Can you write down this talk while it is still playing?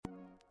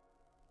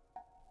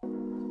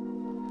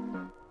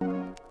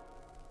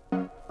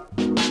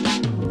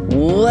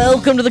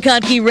Welcome to the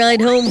Kottke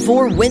Ride Home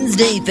for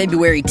Wednesday,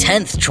 February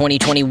 10th,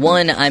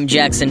 2021. I'm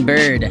Jackson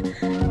Bird.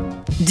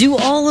 Do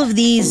all of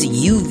these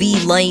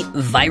UV light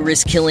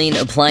virus-killing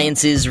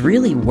appliances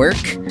really work?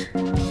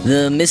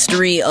 The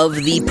mystery of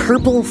the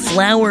purple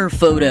flower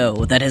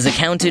photo that has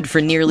accounted for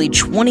nearly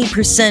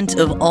 20%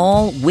 of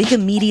all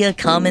Wikimedia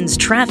Commons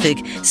traffic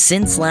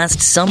since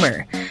last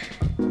summer.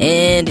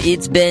 And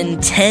it's been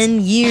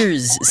 10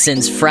 years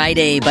since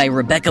Friday by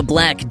Rebecca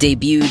Black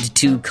debuted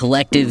to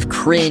collective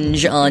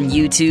cringe on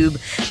YouTube.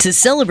 To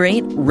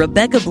celebrate,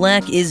 Rebecca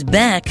Black is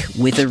back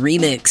with a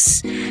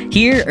remix.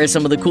 Here are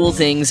some of the cool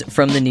things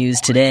from the news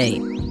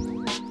today.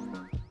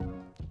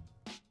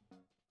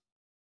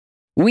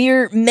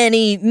 We're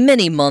many,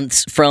 many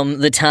months from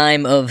the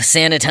time of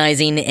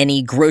sanitizing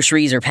any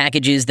groceries or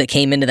packages that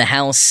came into the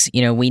house.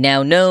 We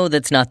now know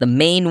that's not the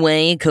main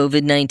way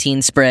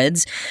COVID-19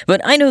 spreads,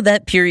 but I know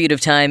that period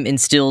of time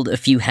instilled a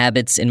few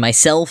habits in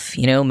myself,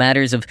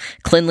 matters of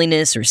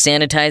cleanliness or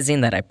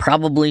sanitizing that I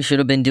probably should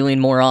have been doing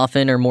more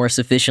often or more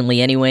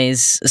sufficiently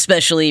anyways,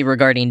 especially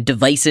regarding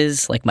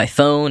devices like my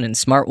phone and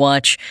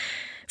smartwatch.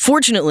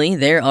 Fortunately,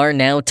 there are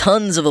now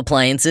tons of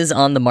appliances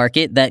on the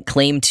market that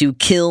claim to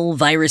kill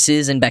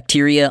viruses and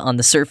bacteria on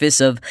the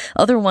surface of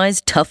otherwise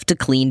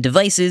tough-to-clean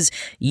devices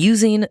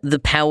using the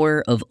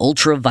power of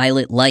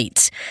ultraviolet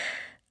light.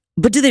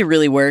 But do they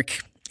really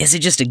work? Is it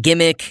just a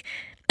gimmick?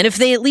 And if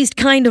they at least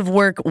kind of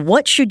work,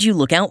 what should you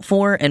look out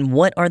for and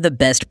what are the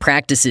best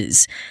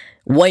practices?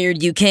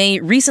 Wired UK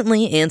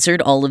recently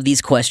answered all of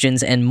these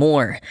questions and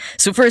more.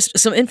 So first,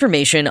 some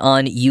information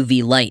on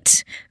UV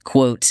light.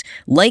 Quote,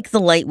 like the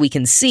light we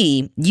can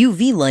see,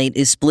 UV light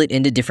is split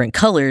into different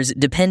colors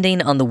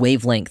depending on the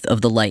wavelength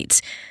of the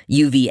light.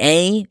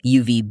 UVA,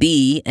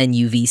 UVB, and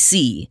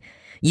UVC.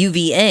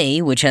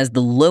 UVA, which has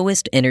the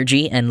lowest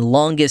energy and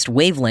longest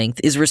wavelength,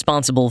 is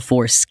responsible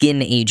for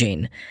skin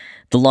aging.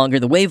 The longer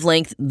the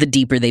wavelength, the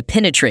deeper they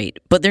penetrate,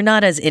 but they're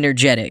not as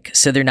energetic,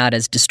 so they're not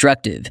as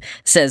destructive,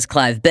 says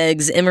Clive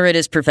Beggs,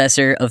 Emeritus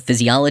Professor of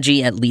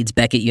Physiology at Leeds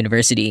Beckett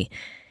University.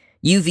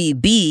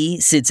 UVB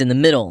sits in the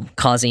middle,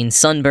 causing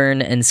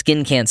sunburn and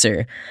skin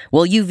cancer,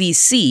 while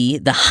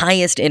UVC, the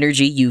highest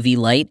energy UV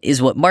light,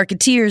 is what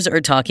marketeers are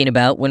talking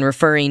about when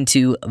referring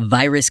to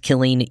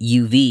virus-killing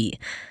UV.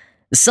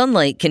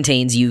 Sunlight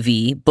contains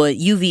UV, but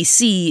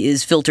UVC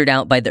is filtered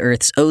out by the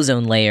Earth's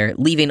ozone layer,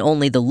 leaving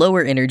only the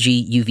lower energy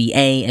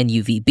UVA and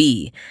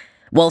UVB.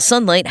 While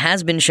sunlight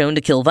has been shown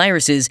to kill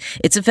viruses,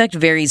 its effect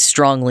varies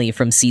strongly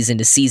from season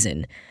to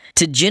season.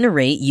 To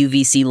generate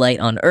UVC light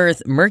on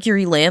Earth,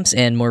 mercury lamps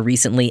and, more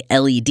recently,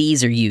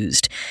 LEDs are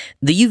used.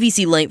 The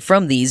UVC light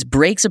from these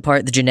breaks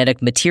apart the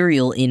genetic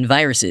material in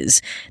viruses.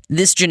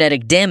 This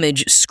genetic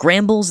damage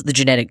scrambles the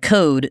genetic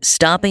code,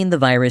 stopping the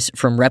virus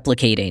from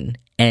replicating.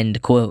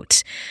 End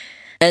quote.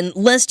 And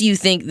lest you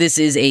think this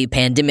is a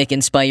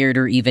pandemic-inspired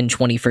or even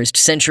 21st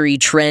century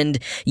trend,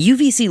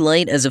 UVC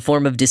light as a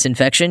form of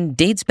disinfection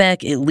dates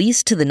back at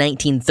least to the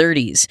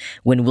 1930s,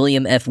 when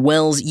William F.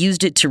 Wells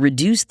used it to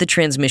reduce the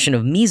transmission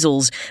of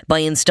measles by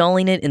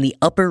installing it in the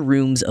upper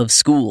rooms of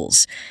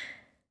schools.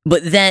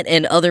 But that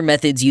and other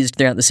methods used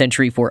throughout the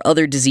century for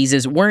other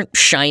diseases weren't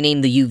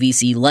shining the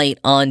UVC light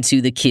onto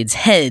the kids'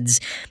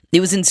 heads. It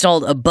was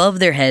installed above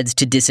their heads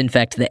to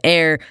disinfect the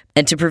air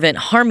and to prevent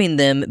harming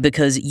them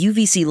because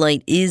UVC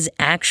light is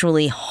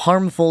actually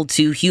harmful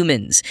to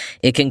humans.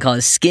 It can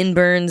cause skin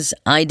burns,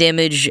 eye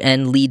damage,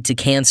 and lead to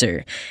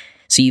cancer.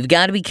 So you've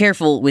got to be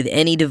careful with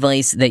any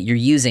device that you're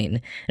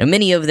using. Now,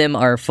 many of them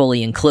are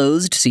fully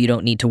enclosed, so you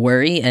don't need to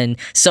worry, and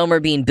some are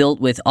being built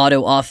with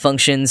auto-off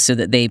functions so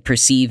that they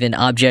perceive an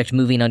object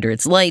moving under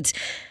its light.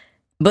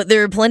 But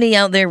there are plenty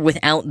out there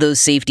without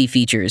those safety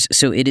features,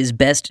 so it is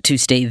best to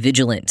stay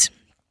vigilant.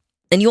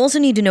 And you also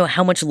need to know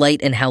how much light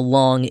and how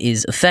long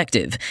is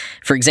effective.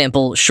 For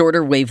example,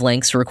 shorter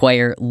wavelengths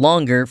require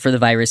longer for the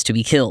virus to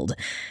be killed.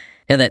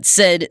 Now that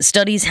said,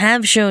 studies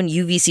have shown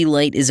UVC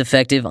light is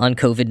effective on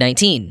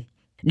COVID-19.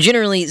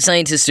 Generally,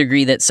 scientists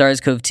agree that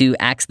SARS-CoV-2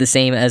 acts the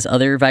same as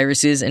other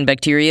viruses and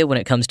bacteria when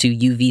it comes to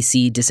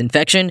UVC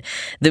disinfection,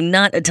 though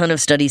not a ton of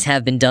studies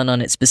have been done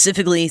on it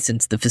specifically,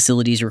 since the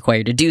facilities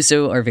required to do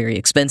so are very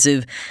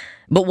expensive.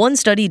 But one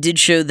study did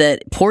show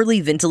that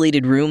poorly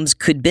ventilated rooms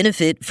could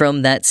benefit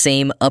from that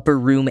same upper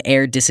room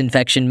air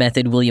disinfection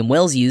method William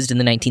Wells used in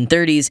the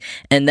 1930s,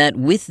 and that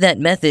with that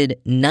method,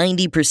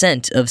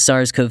 90% of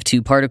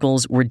SARS-CoV-2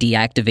 particles were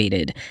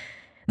deactivated.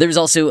 There was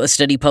also a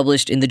study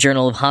published in the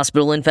Journal of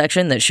Hospital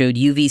Infection that showed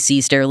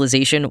UVC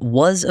sterilization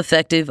was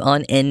effective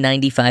on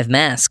N95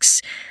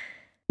 masks.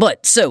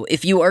 So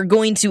if you are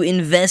going to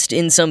invest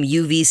in some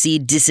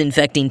UVC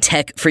disinfecting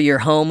tech for your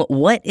home,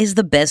 what is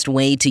the best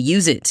way to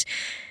use it?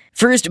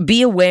 First,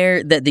 be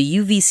aware that the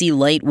UVC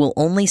light will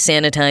only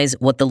sanitize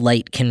what the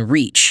light can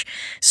reach.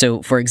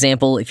 So, for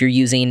example, if you're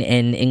using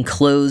an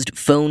enclosed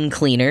phone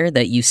cleaner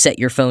that you set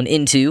your phone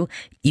into,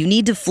 you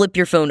need to flip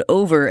your phone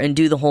over and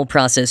do the whole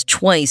process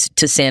twice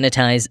to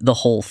sanitize the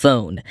whole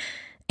phone.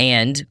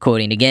 And,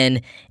 quoting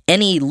again,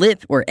 Any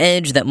lip or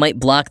edge that might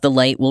block the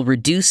light will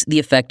reduce the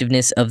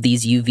effectiveness of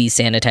these UV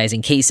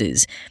sanitizing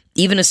cases.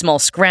 Even a small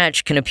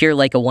scratch can appear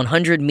like a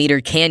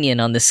 100-meter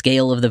canyon on the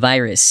scale of the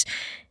virus.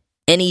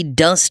 Any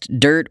dust,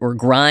 dirt, or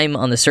grime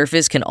on the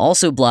surface can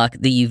also block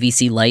the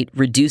UVC light,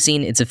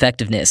 reducing its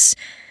effectiveness.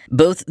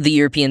 Both the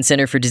European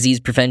Center for Disease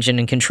Prevention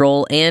and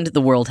Control and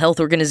the World Health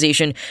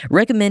Organization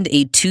recommend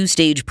a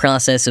 2-stage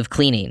process of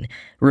cleaning.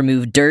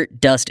 Remove dirt,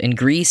 dust, and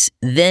grease,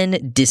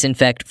 then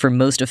disinfect for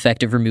most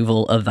effective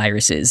removal of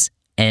viruses.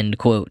 End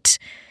quote.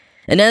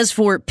 And as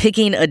for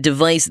picking a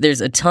device, there's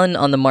a ton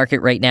on the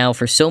market right now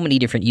for so many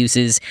different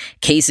uses.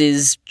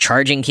 Cases,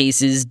 charging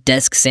cases,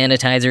 desk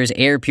sanitizers,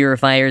 air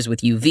purifiers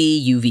with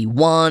UV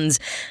wands.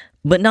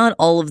 But not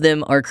all of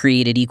them are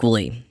created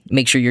equally.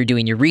 Make sure you're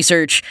doing your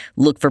research,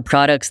 look for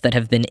products that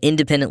have been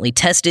independently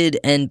tested,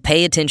 and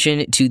pay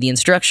attention to the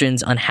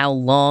instructions on how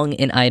long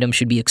an item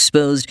should be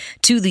exposed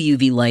to the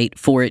UV light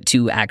for it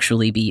to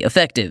actually be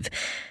effective.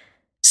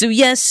 So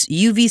yes,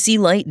 UVC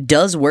light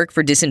does work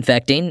for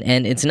disinfecting,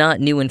 and it's not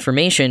new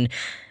information,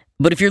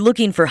 but if you're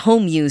looking for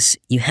home use,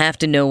 you have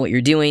to know what you're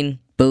doing,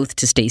 both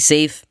to stay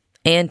safe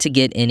and to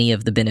get any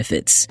of the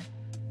benefits.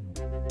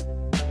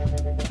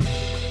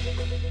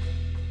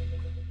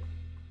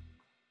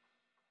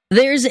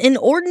 There's an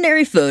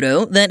ordinary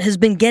photo that has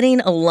been getting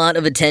a lot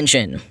of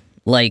attention.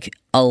 Like,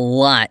 a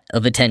lot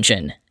of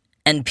attention.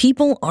 And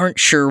people aren't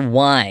sure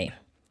why.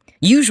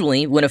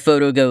 Usually, when a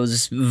photo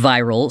goes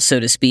viral, so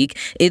to speak,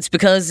 it's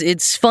because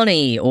it's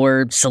funny,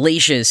 or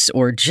salacious,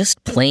 or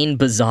just plain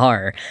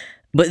bizarre.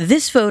 But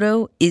this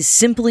photo is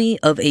simply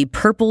of a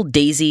purple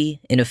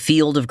daisy in a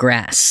field of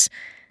grass.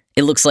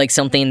 It looks like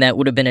something that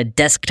would have been a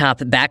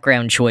desktop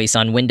background choice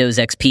on Windows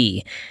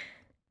XP.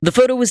 The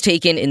photo was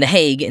taken in The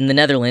Hague in the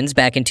Netherlands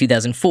back in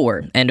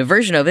 2004, and a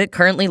version of it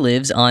currently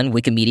lives on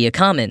Wikimedia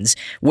Commons,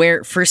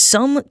 where, for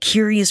some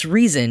curious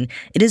reason,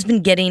 it has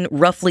been getting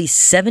roughly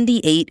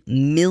 78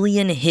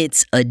 million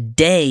hits a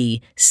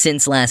day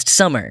since last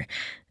summer,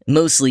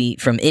 mostly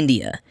from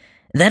India.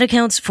 That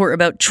accounts for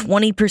about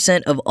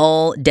 20% of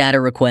all data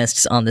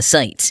requests on the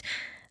site.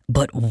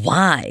 But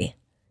why?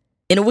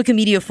 In a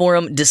Wikimedia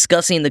forum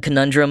discussing the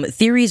conundrum,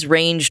 theories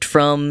ranged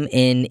from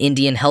an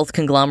Indian health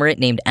conglomerate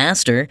named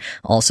Aster,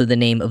 also the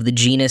name of the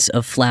genus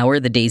of flower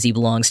the daisy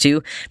belongs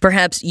to,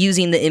 perhaps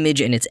using the image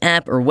in its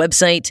app or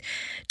website,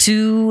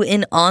 to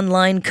an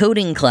online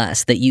coding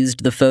class that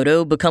used the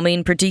photo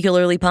becoming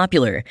particularly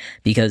popular,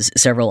 because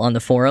several on the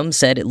forum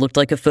said it looked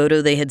like a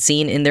photo they had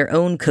seen in their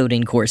own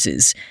coding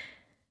courses.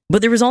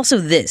 But there was also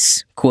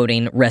this,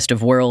 quoting Rest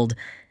of World,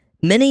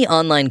 "Many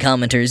online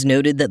commenters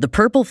noted that the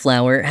purple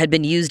flower had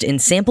been used in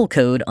sample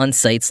code on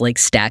sites like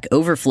Stack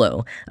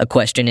Overflow, a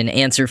question and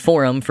answer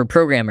forum for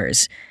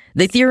programmers.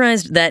 They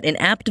theorized that an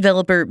app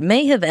developer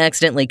may have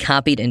accidentally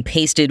copied and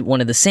pasted one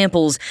of the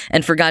samples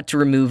and forgot to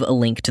remove a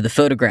link to the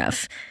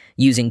photograph.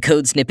 Using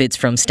code snippets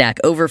from Stack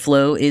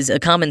Overflow is a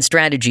common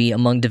strategy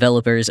among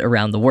developers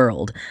around the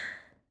world.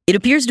 It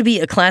appears to be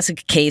a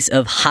classic case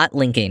of hot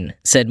linking,"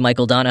 said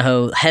Michael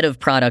Donahoe, head of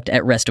product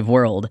at Rest of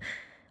World.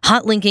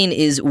 Hot linking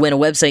is when a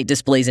website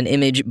displays an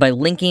image by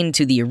linking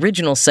to the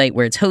original site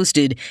where it's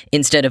hosted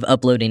instead of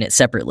uploading it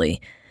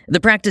separately. The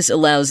practice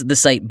allows the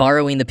site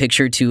borrowing the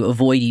picture to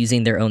avoid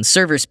using their own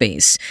server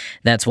space.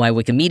 That's why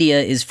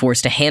Wikimedia is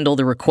forced to handle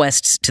the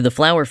requests to the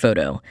flower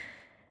photo.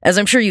 As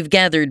I'm sure you've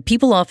gathered,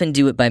 people often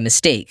do it by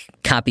mistake,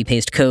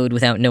 copy-paste code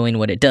without knowing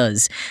what it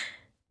does.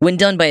 When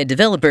done by a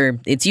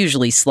developer, it's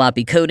usually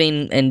sloppy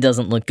coding and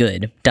doesn't look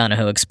good,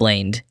 Donahoe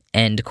explained.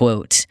 End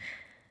quote.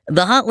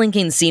 The hot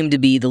linking seemed to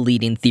be the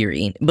leading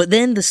theory, but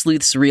then the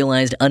sleuths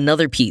realized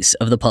another piece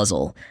of the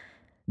puzzle.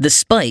 The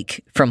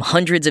spike from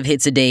hundreds of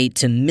hits a day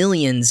to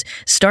millions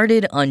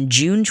started on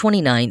June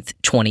 29th,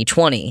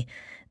 2020,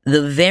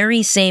 the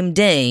very same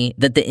day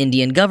that the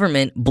Indian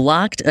government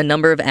blocked a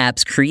number of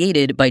apps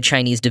created by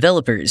Chinese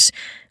developers,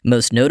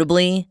 most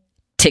notably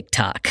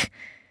TikTok.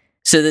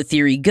 So the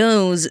theory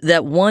goes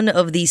that one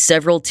of the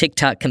several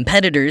TikTok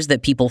competitors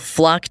that people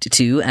flocked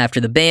to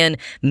after the ban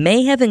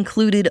may have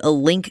included a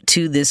link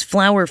to this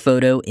flower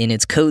photo in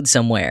its code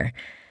somewhere.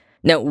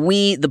 Now,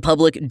 we, the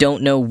public,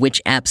 don't know which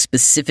app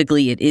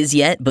specifically it is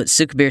yet, but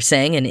Sukhbir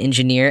Singh, an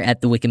engineer at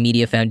the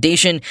Wikimedia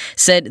Foundation,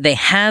 said they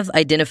have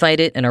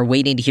identified it and are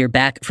waiting to hear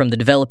back from the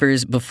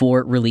developers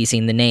before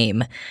releasing the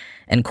name.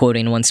 And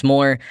quoting once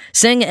more,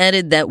 Singh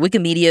added that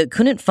Wikimedia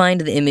couldn't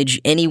find the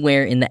image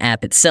anywhere in the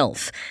app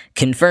itself,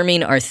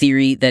 confirming our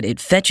theory that it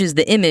fetches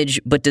the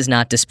image but does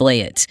not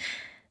display it.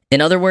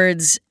 In other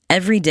words,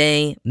 every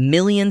day,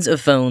 millions of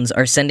phones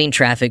are sending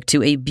traffic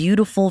to a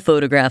beautiful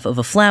photograph of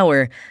a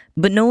flower,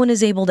 but no one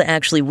is able to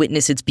actually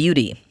witness its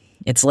beauty.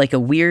 It's like a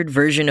weird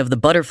version of the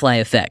butterfly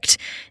effect,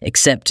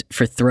 except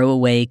for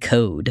throwaway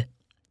code.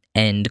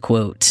 End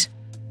quote.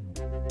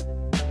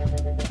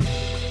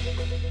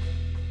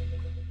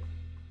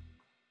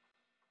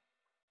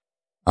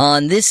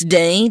 On this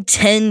day,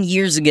 10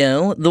 years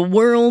ago, the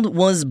world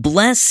was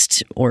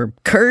blessed, or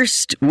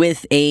cursed,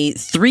 with a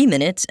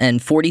 3-minute and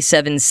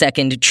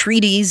 47-second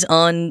treatise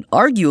on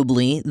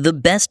arguably the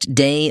best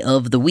day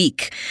of the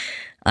week.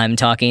 I'm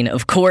talking,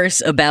 of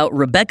course, about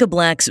Rebecca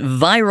Black's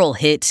viral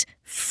hit,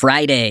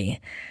 Friday.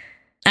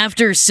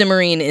 After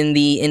simmering in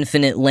the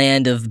infinite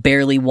land of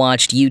barely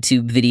watched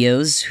YouTube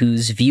videos,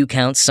 whose view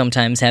counts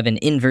sometimes have an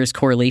inverse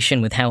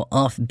correlation with how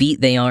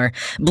offbeat they are,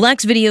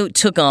 Black's video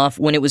took off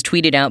when it was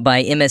tweeted out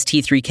by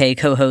MST3K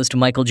co-host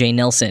Michael J.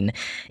 Nelson.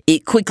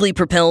 It quickly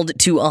propelled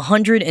to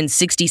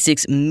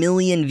 166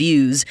 million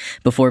views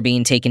before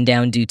being taken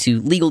down due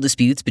to legal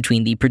disputes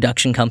between the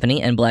production company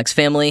and Black's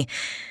family,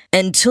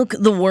 and took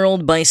the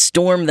world by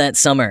storm that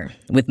summer,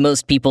 with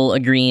most people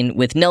agreeing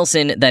with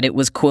Nelson that it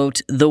was,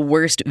 quote, the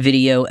worst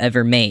video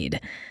ever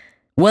made.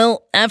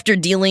 Well, after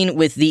dealing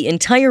with the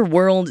entire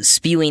world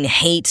spewing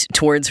hate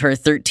towards her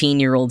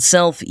 13-year-old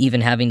self, even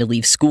having to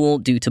leave school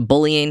due to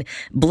bullying,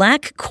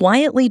 Black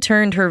quietly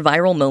turned her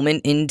viral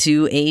moment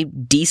into a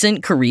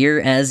decent career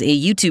as a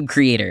YouTube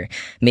creator,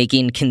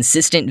 making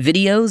consistent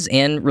videos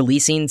and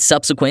releasing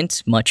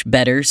subsequent, much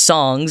better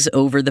songs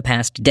over the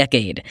past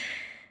decade.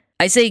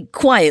 I say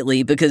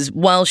quietly because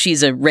while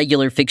she's a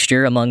regular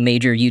fixture among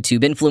major YouTube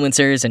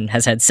influencers and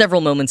has had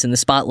several moments in the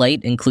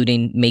spotlight,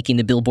 including making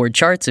the Billboard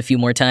charts a few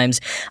more times,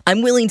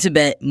 I'm willing to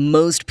bet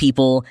most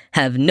people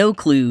have no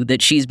clue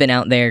that she's been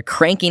out there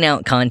cranking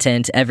out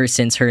content ever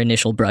since her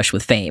initial brush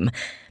with fame.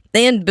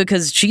 And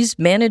because she's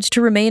managed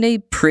to remain a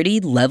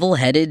pretty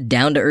level-headed,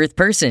 down-to-earth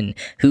person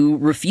who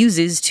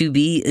refuses to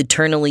be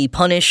eternally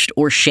punished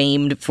or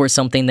shamed for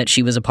something that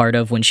she was a part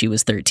of when she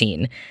was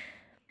 13.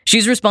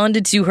 She's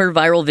responded to her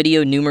viral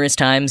video numerous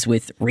times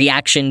with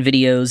reaction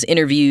videos,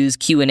 interviews,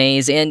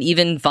 Q&As, and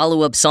even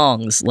follow-up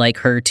songs like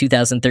her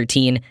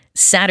 2013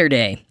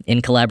 Saturday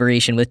in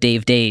collaboration with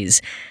Dave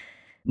Days.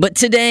 But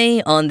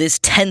today, on this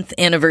 10th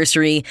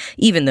anniversary,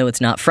 even though it's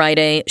not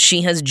Friday,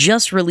 she has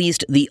just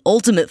released the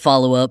ultimate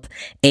follow-up,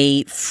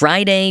 a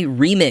Friday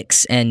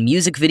remix and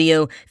music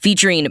video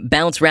featuring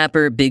bounce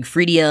rapper Big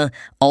Freedia,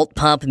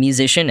 alt-pop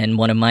musician and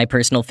one of my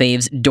personal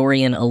faves,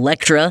 Dorian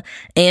Electra,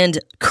 and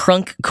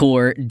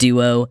crunkcore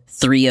duo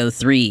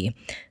 303,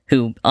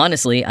 who,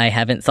 honestly, I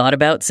haven't thought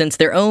about since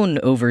their own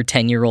over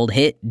 10-year-old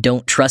hit,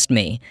 Don't Trust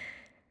Me.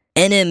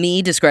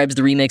 NME describes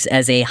the remix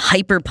as a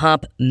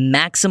hyperpop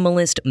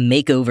maximalist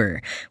makeover,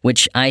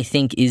 which I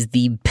think is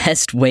the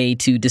best way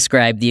to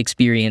describe the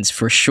experience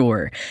for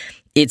sure.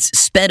 It's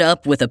sped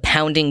up with a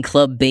pounding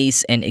club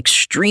bass and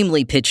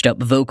extremely pitched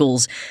up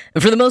vocals.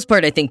 For the most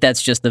part, I think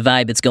that's just the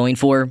vibe it's going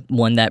for,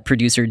 one that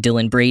producer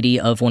Dylan Brady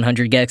of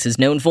 100 gecs is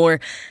known for.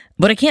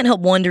 But I can't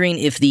help wondering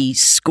if the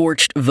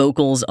scorched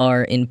vocals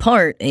are, in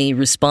part, a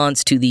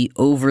response to the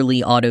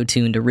overly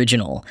auto-tuned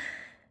original.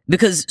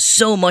 Because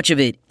so much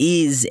of it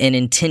is an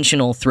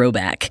intentional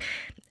throwback,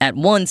 at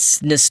once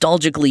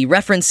nostalgically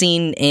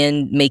referencing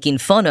and making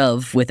fun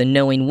of with a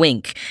knowing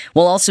wink,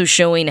 while also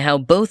showing how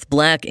both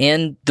Black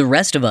and the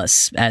rest of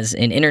us, as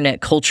an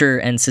internet culture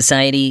and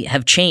society,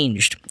 have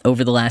changed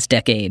over the last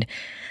decade.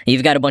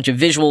 You've got a bunch of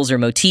visuals or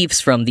motifs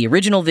from the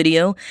original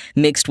video,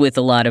 mixed with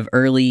a lot of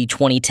early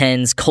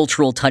 2010s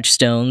cultural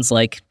touchstones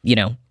like,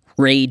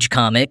 Rage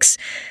comics.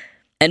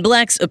 And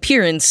Black's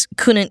appearance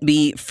couldn't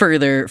be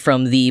further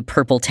from the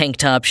purple tank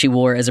top she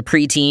wore as a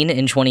preteen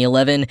in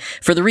 2011.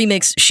 For the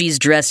remix, she's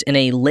dressed in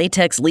a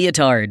latex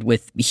leotard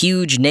with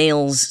huge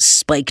nails,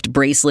 spiked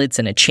bracelets,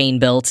 and a chain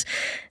belt.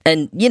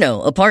 And,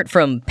 apart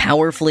from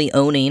powerfully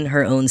owning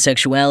her own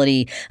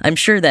sexuality, I'm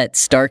sure that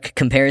stark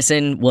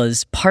comparison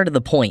was part of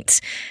the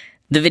point.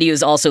 The video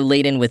is also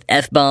laden with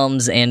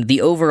F-bombs, and the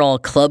overall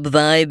club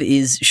vibe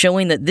is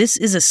showing that this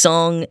is a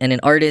song and an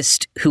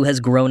artist who has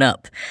grown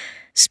up.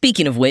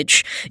 Speaking of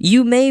which,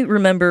 you may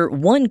remember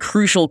one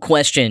crucial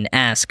question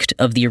asked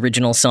of the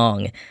original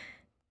song.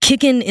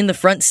 Kickin' in the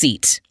front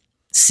seat,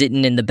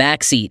 sittin' in the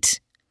back seat,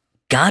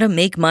 gotta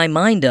make my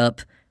mind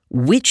up,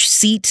 which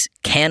seat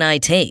can I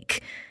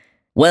take?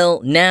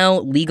 Well,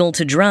 now legal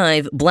to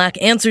drive,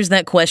 Black answers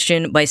that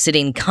question by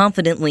sitting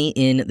confidently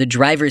in the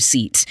driver's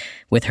seat,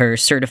 with her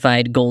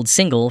certified gold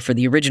single for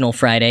the original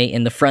Friday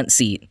in the front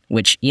seat,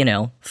 which,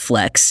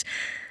 flex.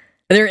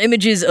 There are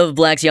images of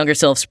Black's younger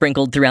self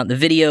sprinkled throughout the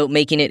video,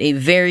 making it a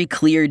very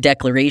clear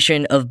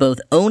declaration of both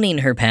owning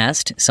her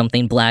past,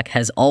 something Black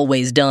has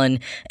always done,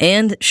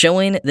 and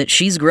showing that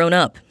she's grown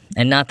up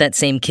and not that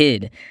same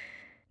kid.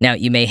 Now,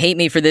 you may hate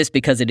me for this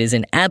because it is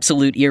an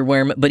absolute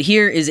earworm, but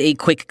here is a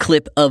quick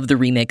clip of the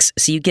remix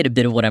so you get a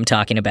bit of what I'm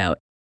talking about.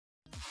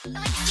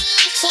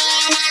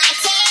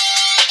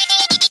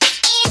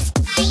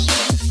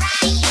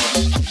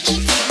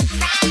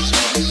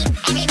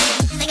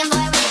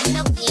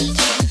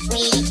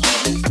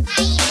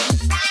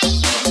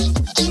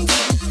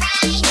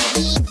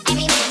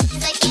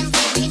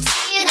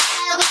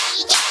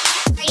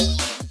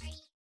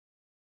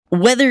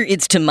 Whether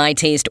it's to my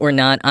taste or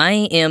not,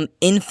 I am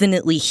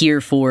infinitely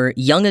here for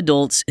young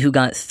adults who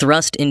got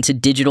thrust into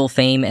digital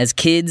fame as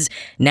kids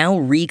now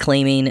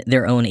reclaiming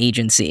their own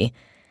agency.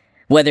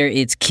 Whether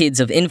it's kids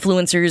of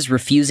influencers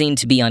refusing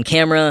to be on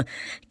camera,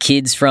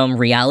 kids from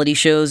reality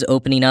shows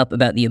opening up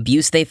about the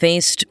abuse they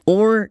faced,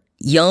 or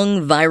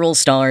Young viral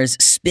stars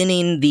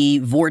spinning the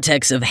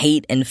vortex of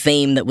hate and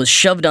fame that was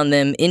shoved on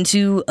them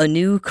into a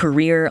new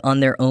career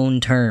on their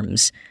own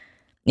terms.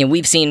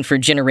 We've seen for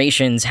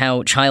generations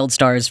how child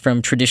stars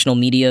from traditional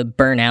media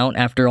burn out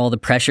after all the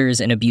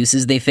pressures and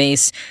abuses they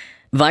face.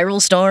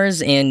 Viral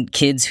stars and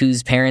kids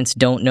whose parents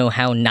don't know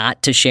how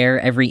not to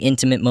share every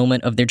intimate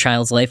moment of their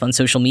child's life on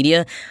social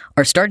media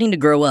are starting to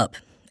grow up,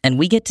 and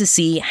we get to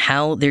see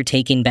how they're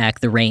taking back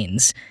the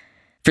reins.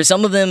 For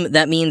some of them,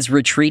 that means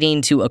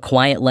retreating to a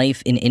quiet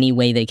life in any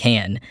way they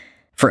can.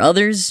 For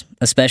others,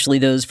 especially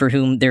those for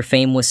whom their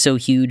fame was so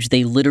huge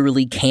they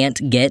literally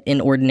can't get an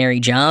ordinary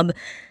job,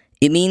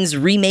 it means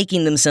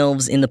remaking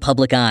themselves in the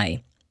public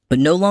eye, but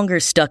no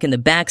longer stuck in the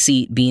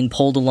backseat being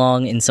pulled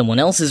along in someone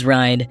else's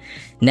ride,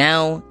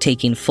 now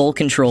taking full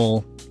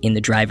control in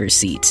the driver's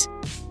seat.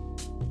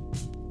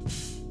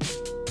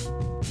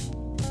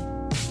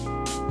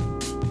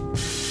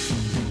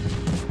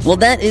 Well,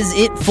 that is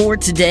it for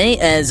today.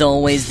 As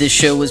always, this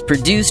show was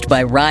produced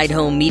by Ride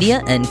Home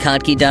Media and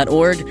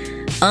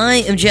Kottke.org. I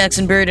am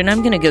Jackson Bird, and I'm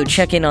going to go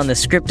check in on the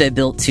script I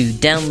built to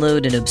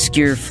download an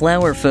obscure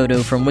flower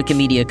photo from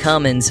Wikimedia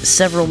Commons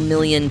several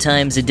million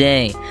times a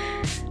day.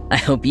 I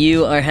hope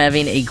you are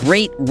having a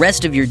great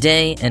rest of your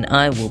day, and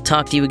I will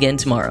talk to you again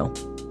tomorrow.